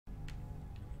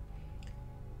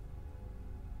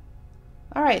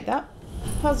Alright, that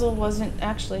puzzle wasn't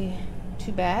actually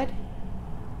too bad.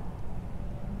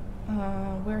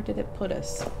 Where did it put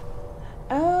us?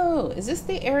 Oh, is this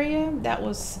the area that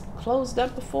was closed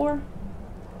up before?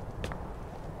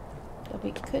 That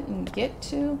we couldn't get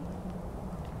to?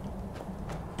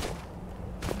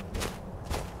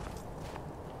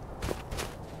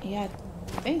 Yeah,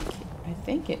 I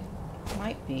think it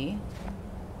might be.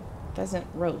 Doesn't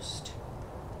roast.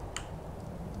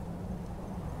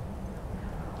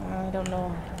 I don't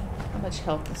know how much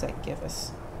health does that give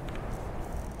us.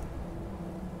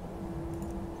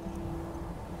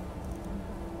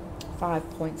 Five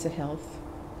points of health.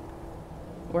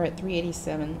 We're at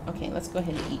 387. Okay, let's go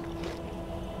ahead and eat.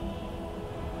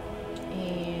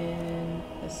 And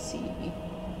let's see.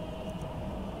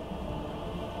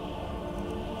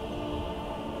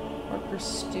 Worker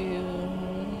stew.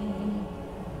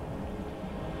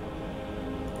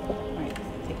 Alright,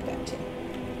 take that too.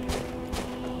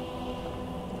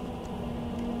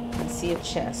 I see a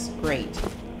chest. Great.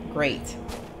 Great.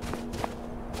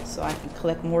 So I can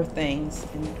collect more things.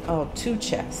 And, oh, 2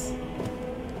 chests.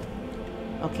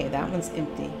 Okay, that one's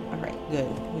empty. Alright, good.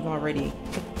 We've already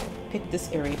picked this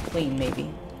area clean,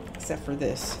 maybe. Except for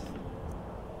this.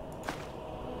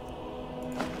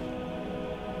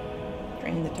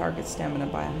 Drain the target stamina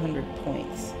by 100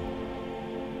 points.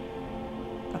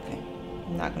 Okay,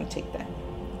 I'm not going to take that.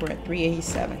 We're at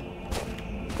 387.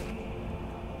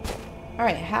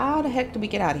 Alright, how the heck do we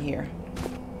get out of here?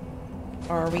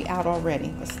 Or are we out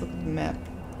already? Let's look at the map.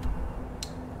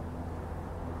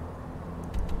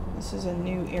 This is a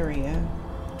new area.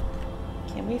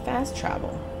 Can we fast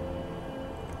travel?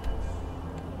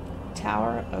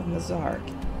 Tower of Mazark.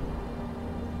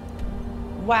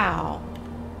 Wow.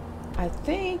 I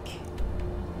think...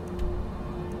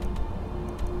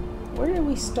 Where did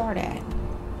we start at?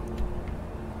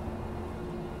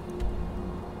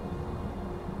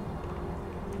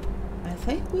 I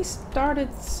think we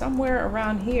started somewhere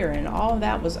around here and all of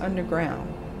that was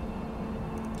underground.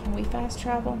 Can we fast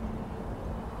travel?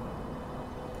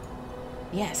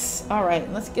 Yes.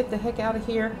 Alright, let's get the heck out of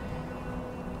here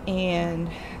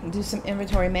and do some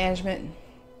inventory management.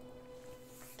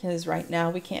 Because right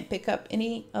now we can't pick up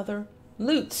any other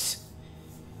loots.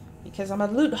 Because I'm a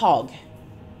loot hog.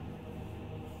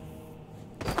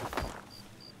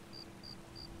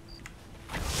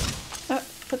 Oh,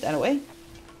 put that away.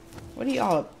 What are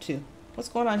y'all up to? What's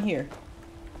going on here?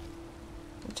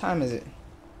 What time is it?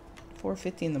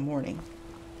 4:50 in the morning.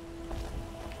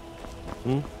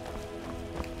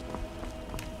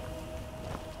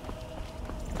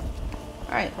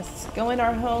 Alright, let's go in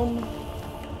our home.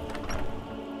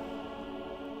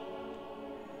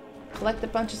 Collect a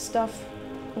bunch of stuff.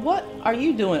 What are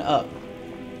you doing up?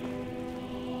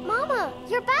 Mama,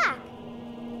 you're back.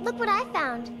 Look what I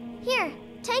found. Here,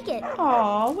 take it.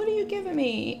 Aw, what are you giving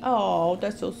me? Oh,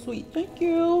 that's so sweet. Thank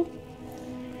you.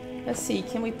 Let's see,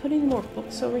 can we put any more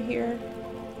books over here?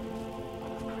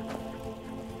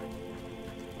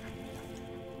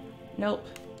 Nope,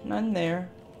 none there.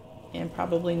 And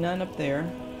probably none up there.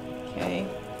 Okay.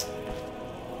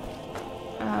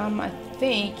 I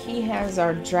think he has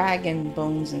our dragon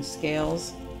bones and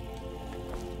scales.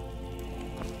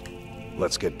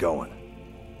 Let's get going.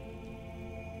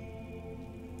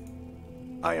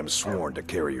 I am sworn to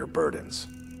carry your burdens.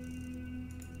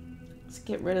 Let's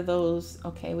get rid of those.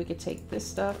 Okay, we could take this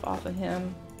stuff off of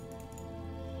him.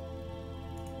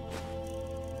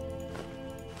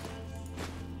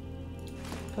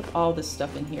 Put all this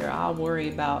stuff in here. I'll worry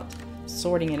about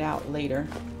sorting it out later.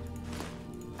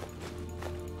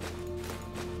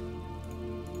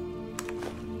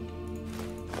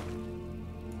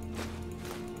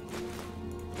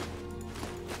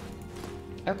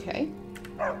 Okay.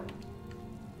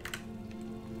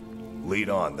 Lead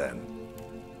on then.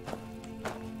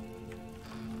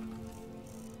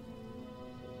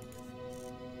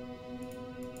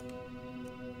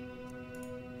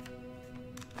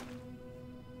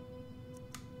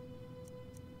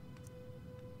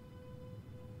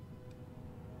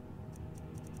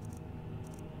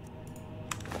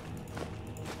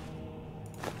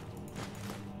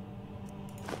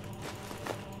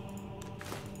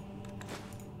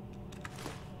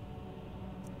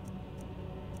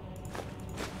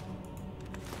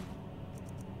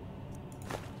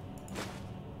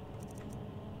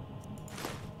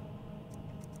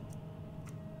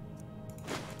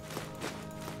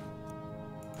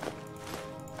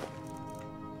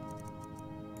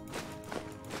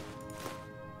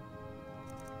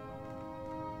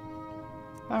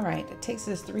 Alright, it takes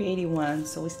us 381,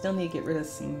 so we still need to get rid of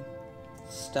some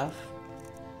stuff.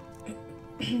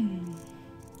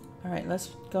 Alright, let's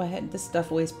go ahead. This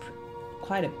stuff weighs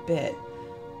quite a bit.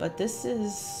 But this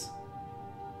is...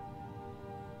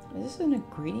 Is this an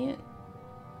ingredient?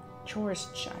 Chorus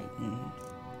chitin.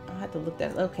 I'll have to look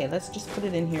that. Okay, let's just put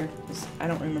it in here. I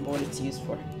don't remember what it's used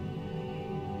for.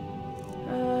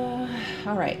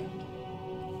 Alright.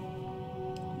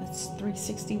 That's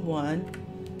 361.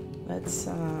 Let's,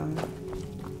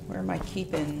 where am I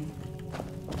keeping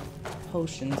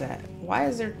potions at? Why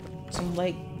is there some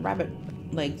rabbit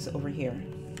legs over here?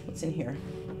 What's in here?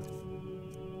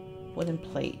 Wooden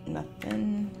plate.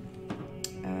 Nothing.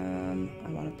 I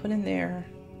want to put in there.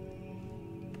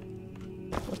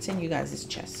 What's in you guys'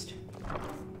 chest?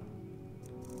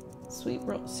 Sweet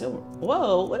silver.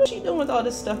 Whoa, what is she doing with all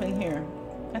this stuff in here?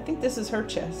 I think this is her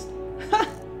chest.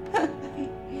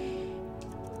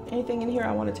 Anything in here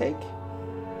I want to take?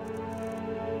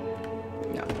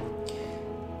 No.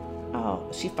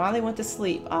 Oh, she finally went to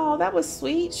sleep. Oh, that was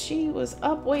sweet. She was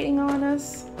up waiting on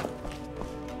us.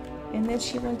 And then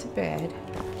she went to bed.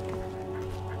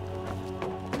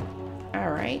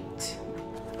 Alright.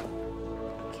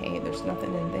 Okay, there's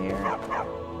nothing in there.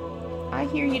 I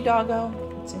hear you, doggo.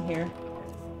 What's in here?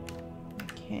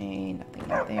 Okay, nothing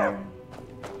in there.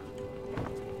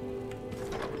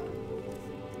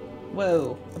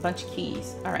 Whoa, a bunch of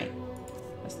keys. Alright.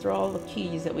 Let's throw all the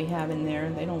keys that we have in there.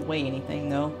 They don't weigh anything,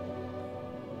 though.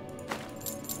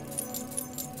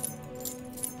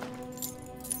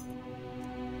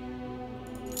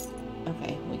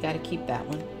 Okay, we gotta keep that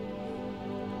one.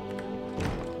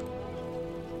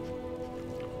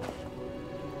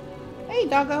 Hey,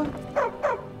 doggo.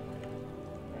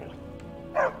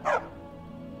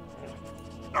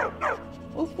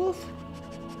 Woof, woof.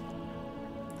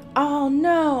 Oh,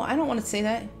 no. I don't want to say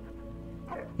that.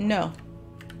 No.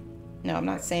 No, I'm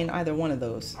not saying either one of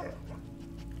those.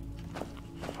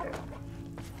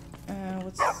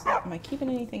 Am I keeping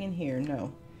anything in here?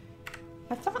 No.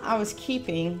 I thought I was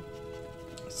stashing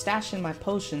my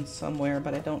potions somewhere,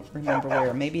 but I don't remember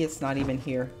where. Maybe it's not even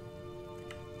here.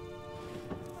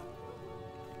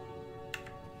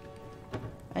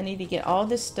 I need to get all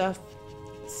this stuff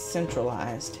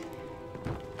centralized.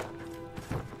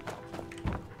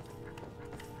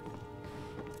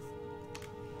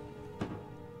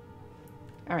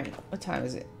 Alright, what time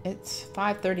is it? It's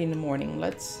 5:30 in the morning.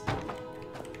 Let's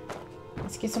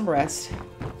get some rest.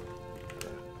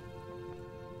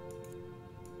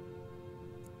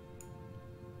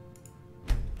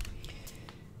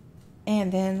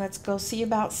 And then let's go see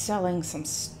about selling some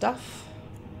stuff.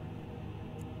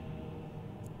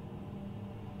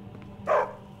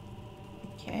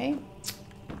 Okay.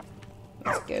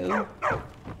 Let's go.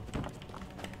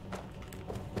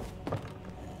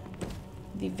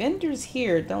 The vendors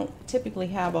here don't typically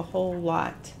have a whole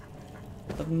lot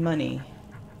of money.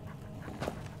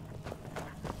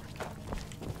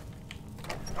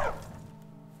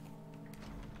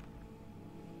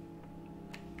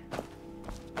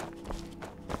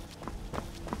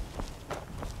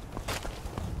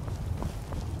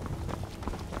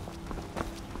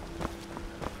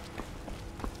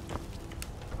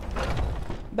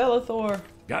 Bellathor.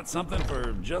 Got something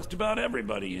for just about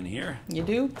everybody in here. You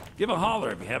do? Give a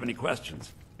holler if you have any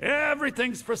questions.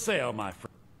 Everything's for sale, my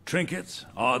friend. Trinkets,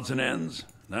 odds and ends,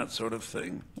 that sort of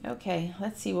thing. Okay,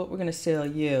 let's see what we're gonna sell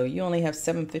you. You only have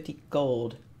 750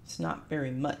 gold. It's not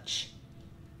very much.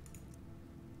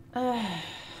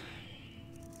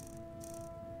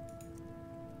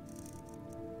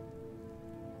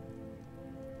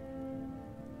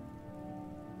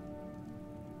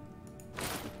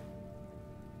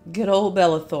 Good old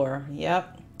Bellathor,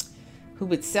 yep. Who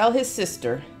would sell his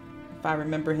sister, if I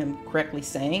remember him correctly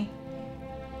saying.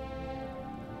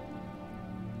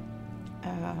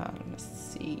 Let's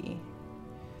see.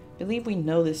 I believe we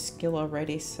know this skill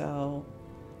already, so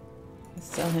let's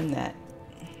sell him that.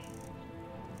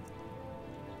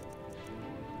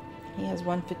 He has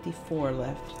 154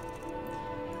 left.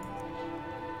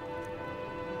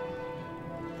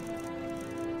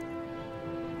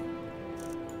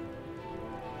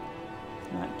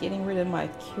 Not getting rid of my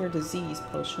cure disease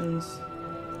potions.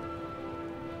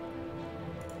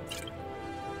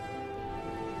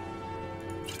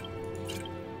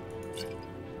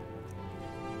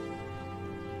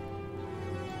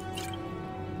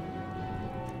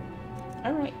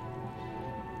 All right.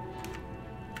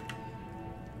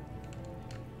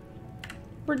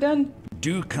 We're done.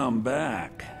 Do come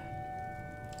back.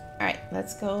 All right,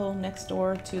 let's go next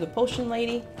door to the potion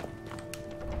lady.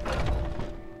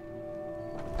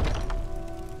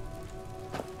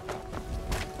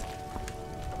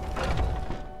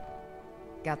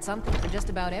 Got something for just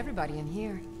about everybody in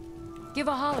here. Give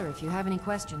a holler if you have any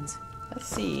questions. Let's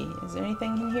see. Is there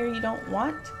anything in here you don't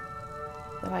want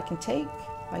that I can take?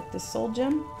 Like this soul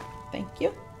gem? Thank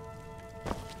you.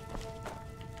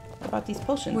 What about these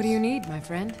potions? What do you need, my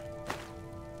friend?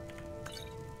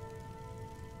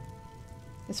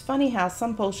 It's funny how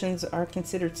some potions are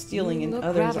considered stealing and look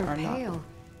others rather are pale. not.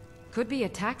 Could be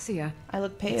ataxia. I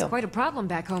look pale. It's quite a problem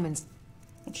back home in...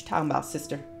 What you talking about,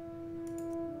 sister?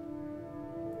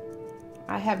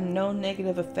 I have no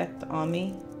negative effect on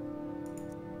me.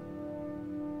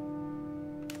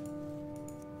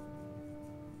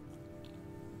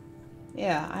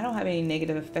 Yeah, I don't have any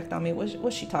negative effect on me.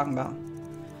 What's she talking about?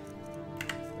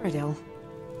 Riddle.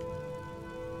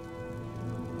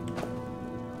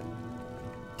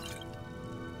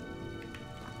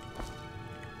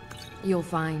 You'll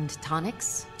find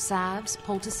tonics, salves,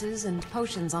 poultices, and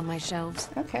potions on my shelves.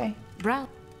 Okay.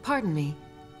 Pardon me,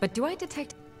 but do I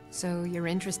detect... So you're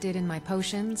interested in my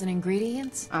potions and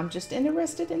ingredients? I'm just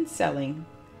interested in selling.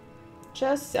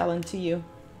 Just selling to you.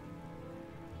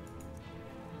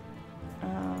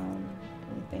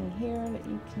 Anything here that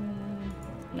you can...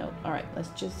 Nope. Alright, let's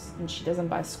just... And she doesn't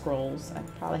buy scrolls. I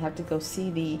probably have to go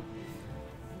see the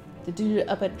dude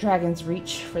up at Dragon's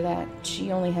Reach for that.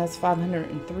 She only has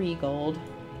 503 gold.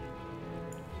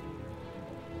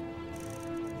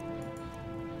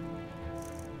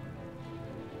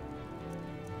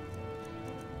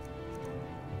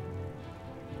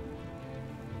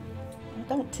 I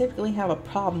don't typically have a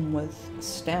problem with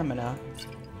stamina.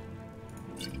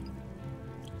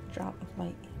 Drop of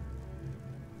light.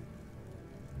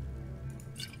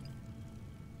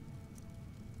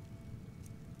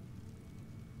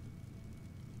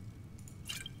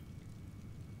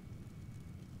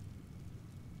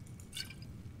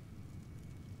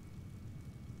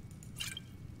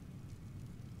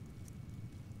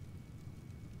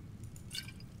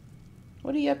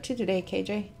 What are you up to today,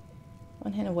 KJ?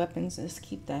 One-handed weapons, let's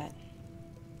keep that.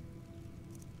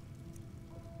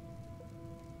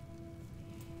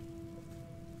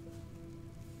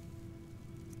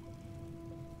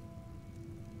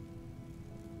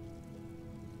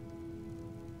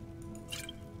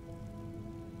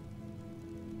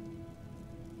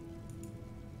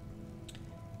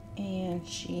 And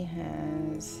she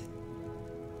has...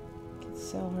 can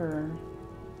sell her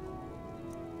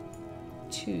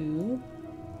 2.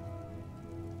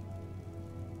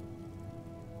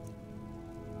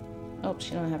 Oh,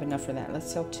 she don't have enough for that.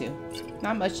 Let's sell 2.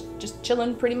 Not much, just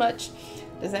chilling pretty much.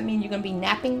 Does that mean you're gonna be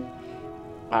napping?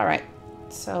 All right,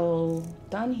 so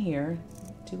done here.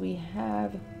 Do we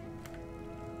have...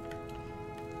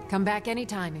 Come back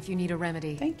anytime if you need a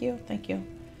remedy. Thank you, thank you.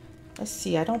 Let's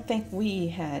see, I don't think we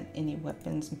had any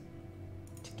weapons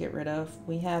to get rid of.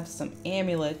 We have some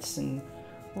amulets and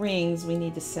rings we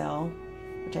need to sell,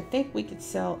 which I think we could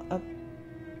sell up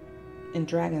in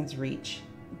Dragon's Reach.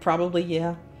 Probably,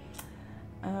 yeah.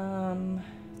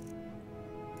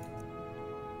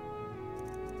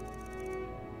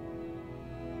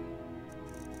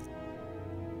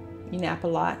 You nap a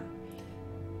lot.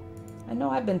 I know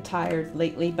I've been tired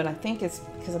lately, but I think it's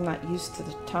because I'm not used to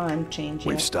the time change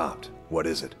yet. We've stopped. What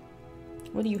is it?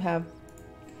 What do you have?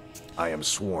 I am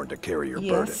sworn to carry your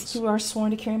Yes, burdens. you are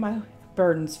sworn to carry my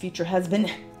burdens, future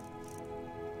husband.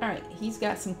 Alright, he's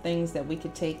got some things that we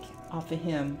could take off of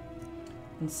him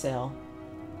and sell.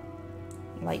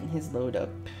 Lighten his load up.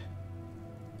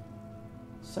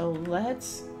 So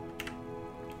let's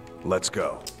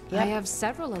go. Yep. I have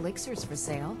several elixirs for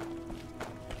sale.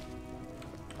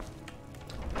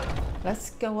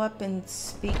 Let's go up and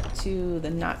speak to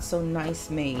the not-so-nice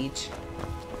mage.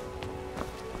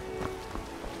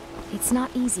 It's not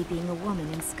easy being a woman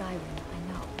in Skyrim,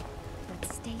 I know.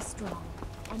 But stay strong,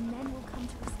 and men will come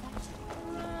to respect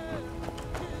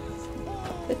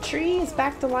you. The tree is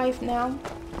back to life now.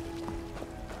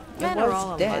 It Men are was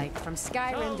all dead. alike, from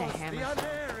Skyrim to Hammer.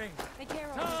 They care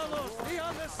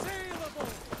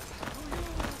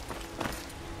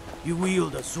You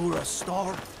wield Asura's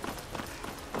star?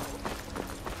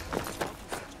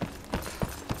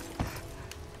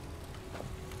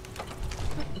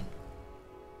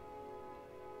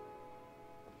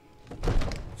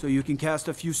 So you can cast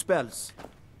a few spells.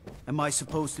 Am I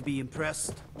supposed to be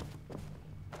impressed?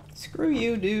 Screw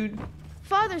you, dude.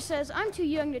 Father says I'm too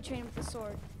young to train with the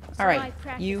sword. So All I right,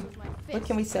 practice you. with my What fists.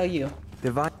 can we sell you?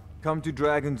 Divine, come to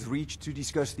Dragon's Reach to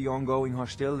discuss the ongoing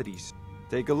hostilities.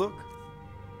 Take a look.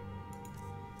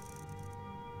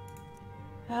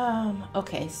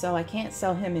 Okay, so I can't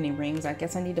sell him any rings. I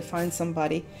guess I need to find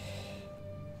somebody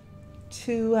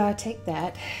to take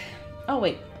that. Oh,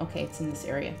 wait. Okay, it's in this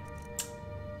area.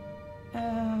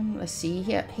 Let's see.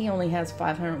 He only has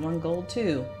 501 gold,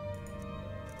 too.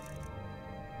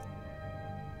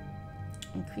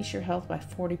 Increase your health by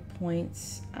 40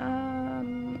 points.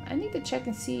 I need to check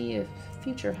and see if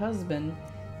future husband,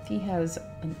 if he has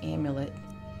an amulet.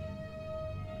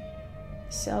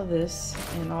 Sell this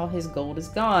and all his gold is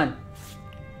gone.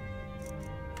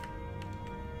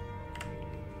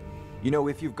 You know,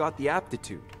 if you've got the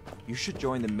aptitude, you should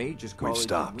join the Mages College. We've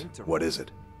stopped. What is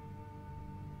it?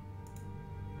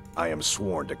 I am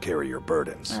sworn to carry your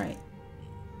burdens. Alright.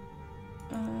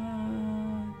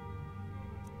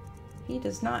 He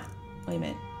does not. Wait a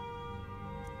minute.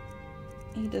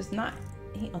 He does not.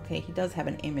 Okay, he does have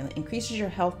an amulet. Increases your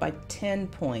health by 10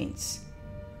 points.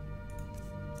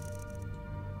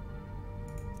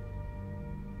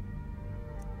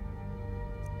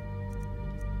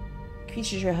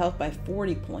 Increases your health by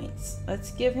 40 points.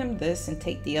 Let's give him this and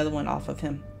take the other one off of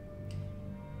him.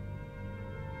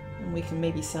 And we can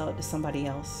maybe sell it to somebody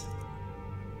else.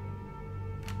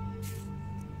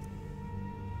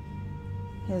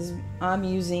 Because I'm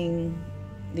using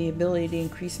the ability to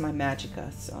increase my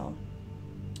magicka, so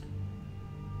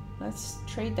let's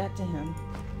trade that to him.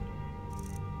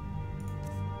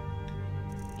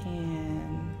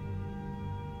 And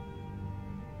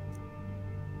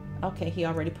okay, he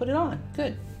already put it on.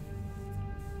 Good.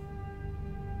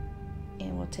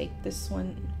 And we'll take this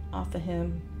one off of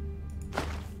him.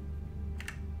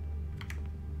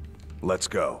 Let's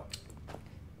go.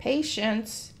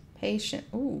 Patience. Patient.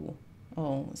 Ooh.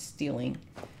 Oh, stealing.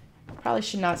 Probably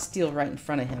should not steal right in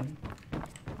front of him.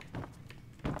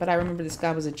 But I remember this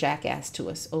guy was a jackass to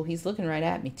us. Oh, he's looking right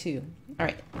at me too.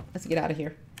 Alright, let's get out of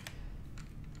here.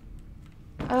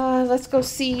 Let's go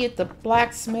see if the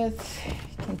blacksmith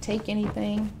can take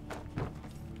anything.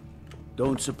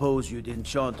 Don't suppose you'd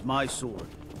enchant my sword.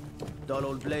 Dull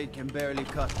old blade can barely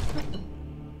cut.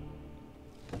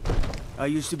 I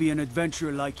used to be an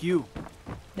adventurer like you.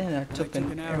 Then I took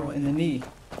an arrow in the knee.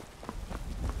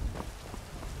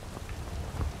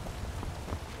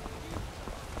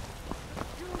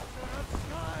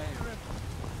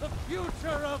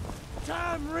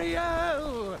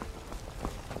 Tamriel!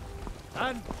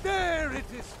 And there it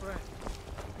is, friend.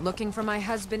 Looking for my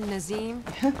husband, Nazim?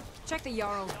 Check the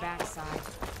Jarl's backside.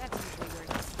 That's usually where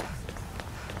he's.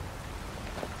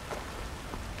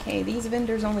 Okay, these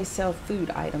vendors only sell food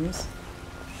items.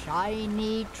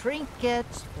 Shiny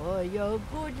trinkets for your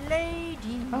good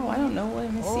lady. Oh, I don't know.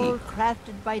 Let me All see.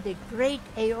 crafted by the great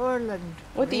Aorland.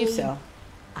 What do you sell?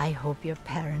 I hope your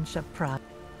parents are proud.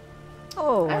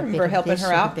 Oh, I remember helping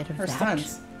her out. Her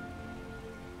sons.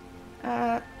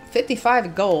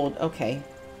 55 gold. Okay.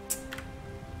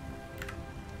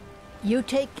 You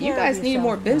take care. You guys of need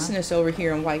more yourself business over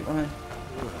here in Whiterun.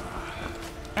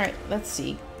 Alright, let's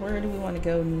see. Where do we want to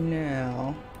go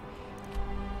now?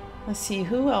 Let's see.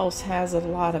 Who else has a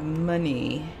lot of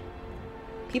money?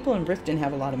 People in Riften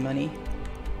have a lot of money.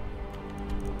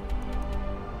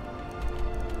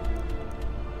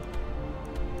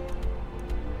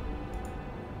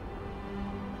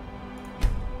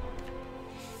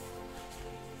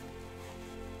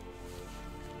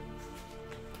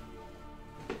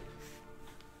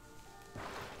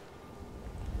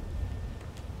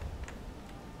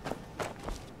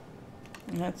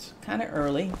 That's kind of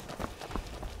early.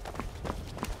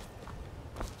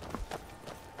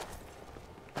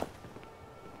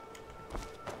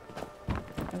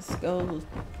 Let's go.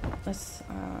 Let's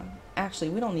actually,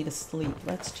 we don't need to sleep.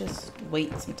 Let's just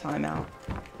wait some time out.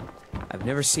 I've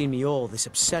never seen Miol this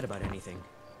upset about anything.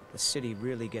 The city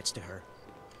really gets to her.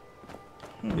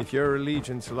 If your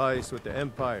allegiance lies with the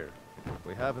Empire,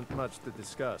 we haven't much to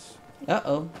discuss.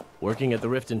 Uh-oh. Working at the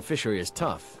Riften fishery is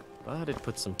tough, but it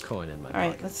puts some coin in my pocket.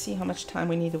 Alright, let's see how much time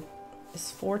we need to...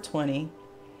 It's 4:20.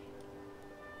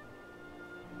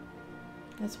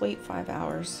 Let's wait 5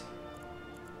 hours.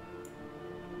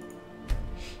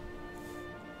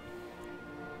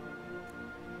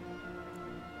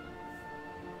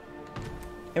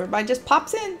 Everybody just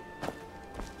pops in.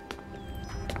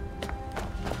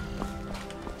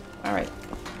 Alright.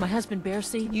 My husband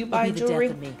Bercy, you buy jewelry?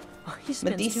 The death of me. Oh, he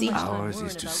spends too much time Ours worrying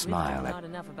is to about smile not at.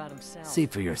 enough about himself. See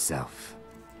for yourself.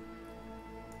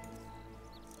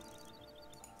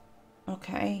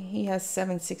 Okay, he has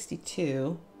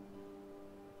 762.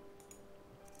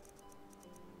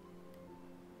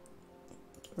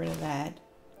 Get rid of that.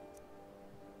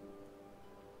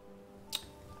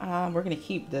 We're gonna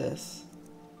keep this.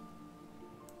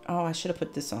 Oh, I should have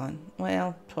put this on.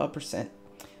 Well, 12%.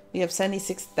 We have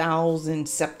 76,000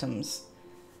 septums.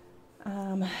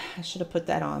 I should have put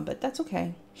that on, but that's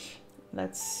okay.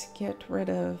 Let's get rid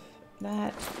of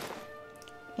that.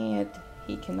 And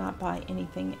he cannot buy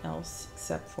anything else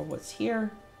except for what's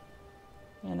here.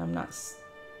 And I'm not...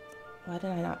 Why did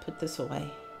I not put this away?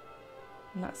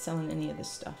 I'm not selling any of this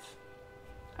stuff.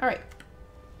 All right.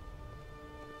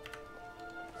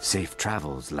 Safe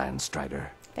travels, Landstrider.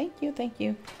 Thank you, thank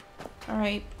you. All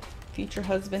right, future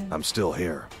husband. I'm still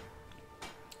here.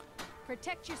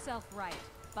 Protect yourself right.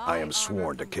 I am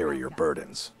sworn to carry your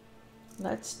burdens.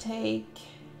 Let's take...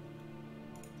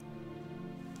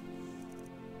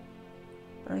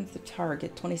 Burns the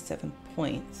target, 27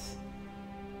 points.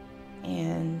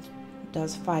 And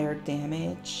does fire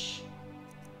damage.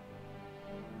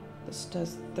 This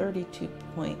does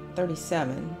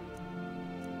 32.37.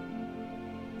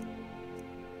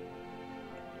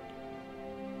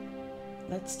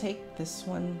 Let's take this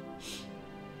one.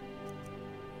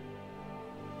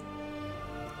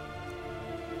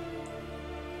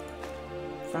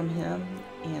 From him,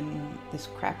 and this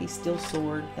crappy steel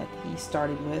sword that he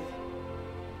started with.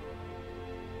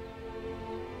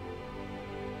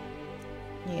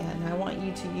 Yeah, and I want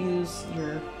you to use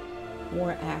your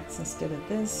war axe instead of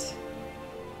this.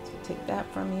 So take that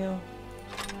from you.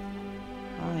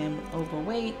 I am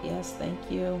overweight. Yes, thank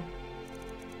you.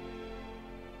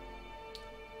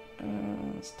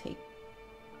 Let's take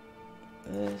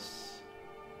this.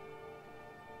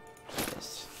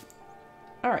 This.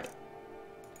 All right.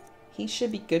 He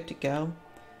should be good to go.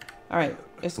 All right.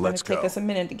 It's going to take us a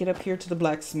minute to get up here to the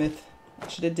blacksmith. I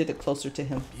should have did it closer to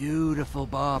him. Beautiful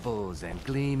baubles and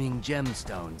gleaming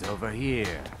gemstones over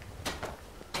here.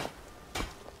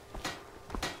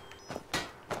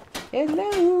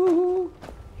 Hello.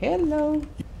 Hello.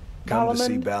 Come to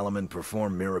see Balaman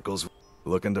perform miracles.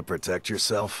 Looking to protect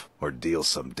yourself or deal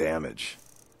some damage?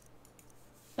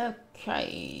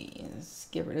 Okay. Let's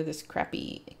get rid of this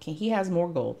crappy... Okay, he has more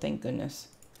gold. Thank goodness.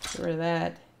 Get rid of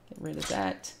that. Get rid of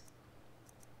that.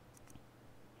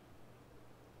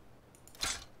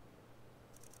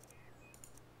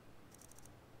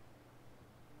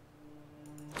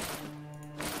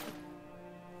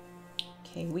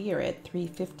 Okay, we are at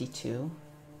 352.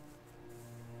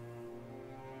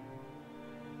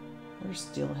 We're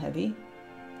still heavy.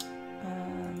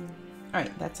 All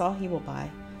right, that's all he will buy.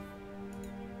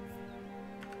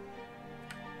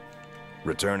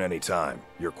 Return anytime.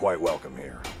 You're quite welcome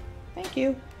here. Thank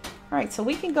you. All right, so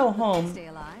we can go home.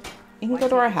 We can go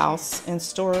to our house and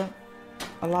store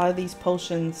a lot of these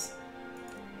potions.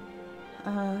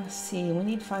 Let's see, we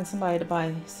need to find somebody to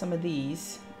buy some of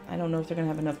these. I don't know if they're gonna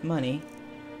have enough money.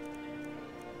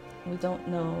 We don't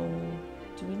know.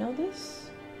 Do we know this?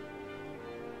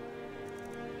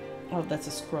 Oh, that's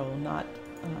a scroll, not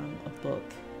a book.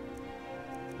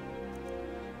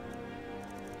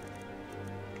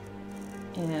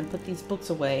 And put these books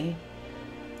away.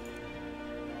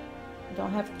 We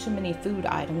don't have too many food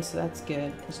items, so that's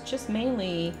good. It's just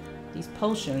mainly these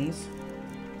potions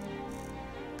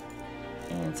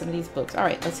and some of these books. All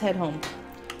right, let's head home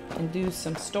and do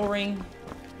some storing.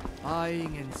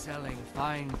 Buying and selling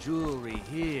fine jewelry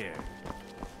here.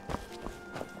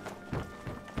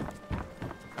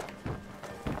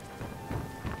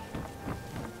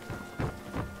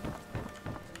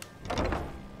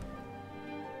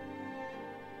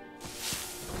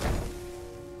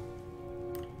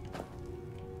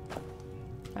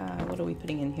 What are we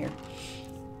putting in here?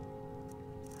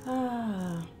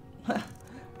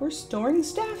 We're storing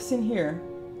staffs in here.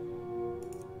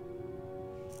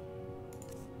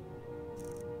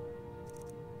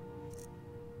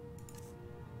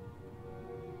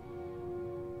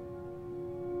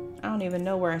 I don't even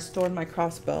know where I stored my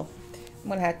crossbow. I'm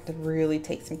gonna have to really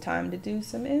take some time to do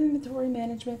some inventory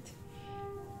management.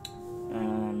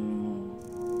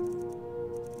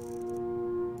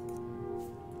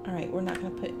 All right, we're not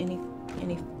gonna put any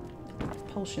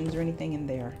potions or anything in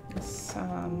there. Let's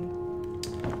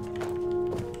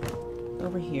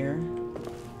over here.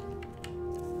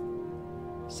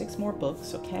 6 more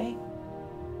books, okay.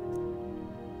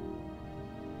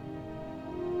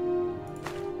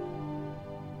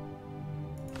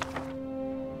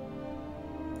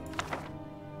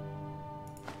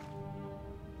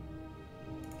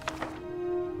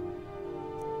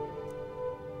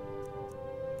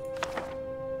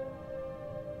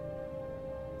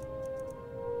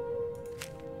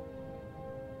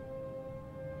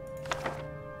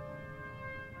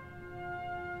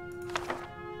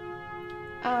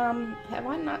 Have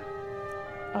I not?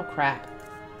 Oh, crap.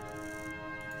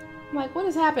 I'm like, what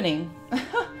is happening?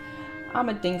 I'm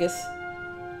a dingus.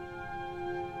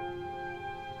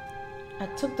 I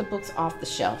took the books off the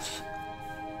shelf.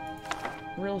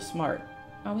 Real smart.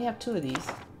 Oh, we have 2 of these.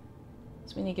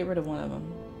 So we need to get rid of one of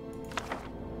them.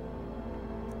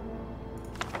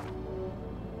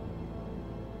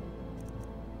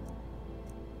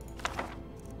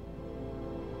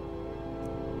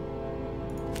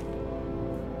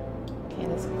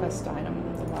 That's a quest item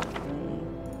in the locked room.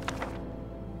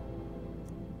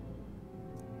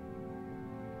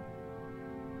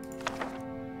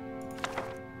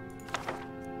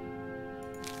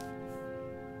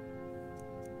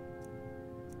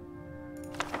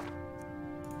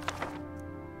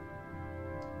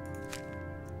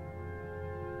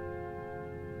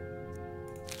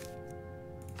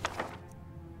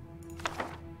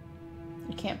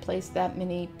 Can't place that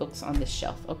many books on this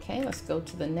shelf. Okay, let's go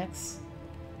to the next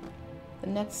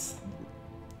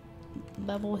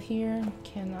level here.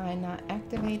 Can I not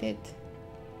activate it?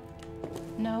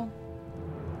 No.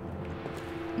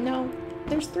 No.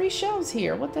 There's 3 shelves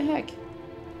here. What the heck?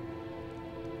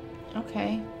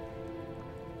 Okay.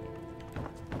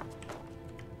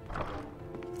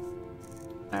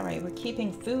 Alright, we're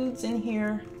keeping foods in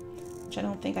here, which I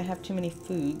don't think I have too many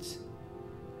foods.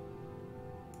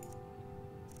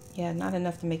 Yeah, not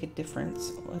enough to make a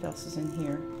difference. What else is in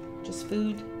here? Just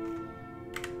food.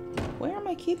 Where am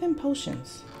I keeping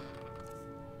potions?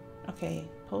 Okay,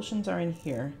 potions are in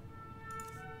here.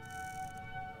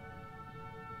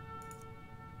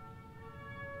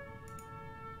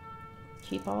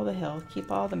 Keep all the health,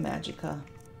 keep all the magicka.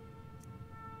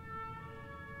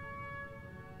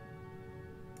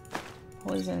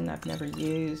 Poison I've never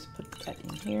used, put that in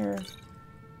here.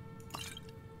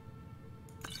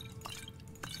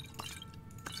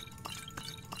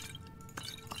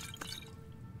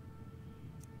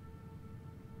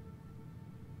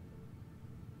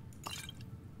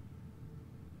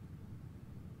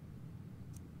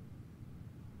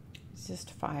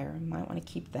 Resist fire. Might want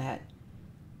to keep that.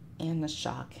 And the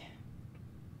shock.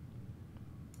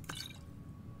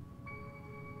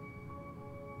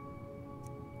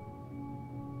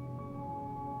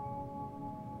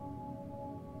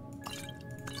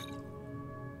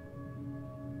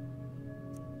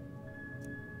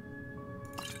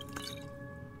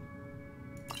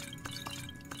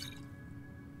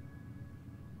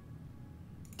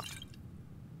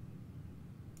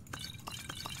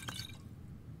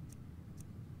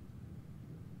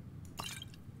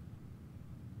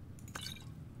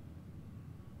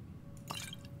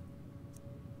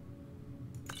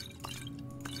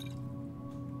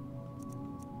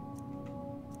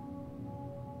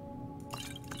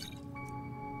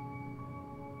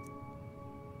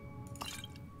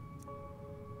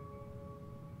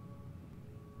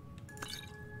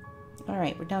 All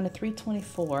right, we're down to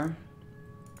 324.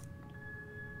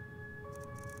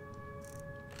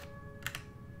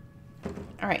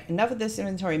 All right, enough of this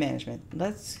inventory management.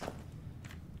 Let's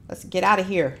get out of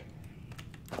here.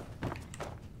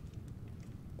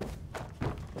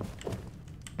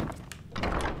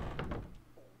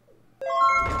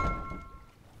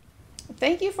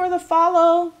 Thank you for the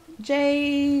follow,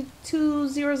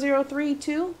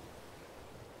 J20032.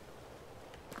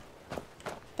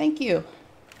 Thank you.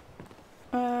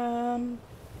 All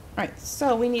right,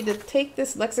 so we need to take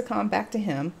this lexicon back to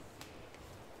him.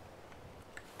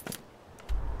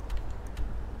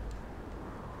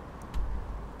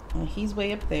 Well, he's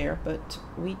way up there, but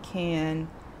we can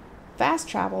fast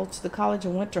travel to the College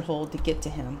of Winterhold to get to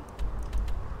him.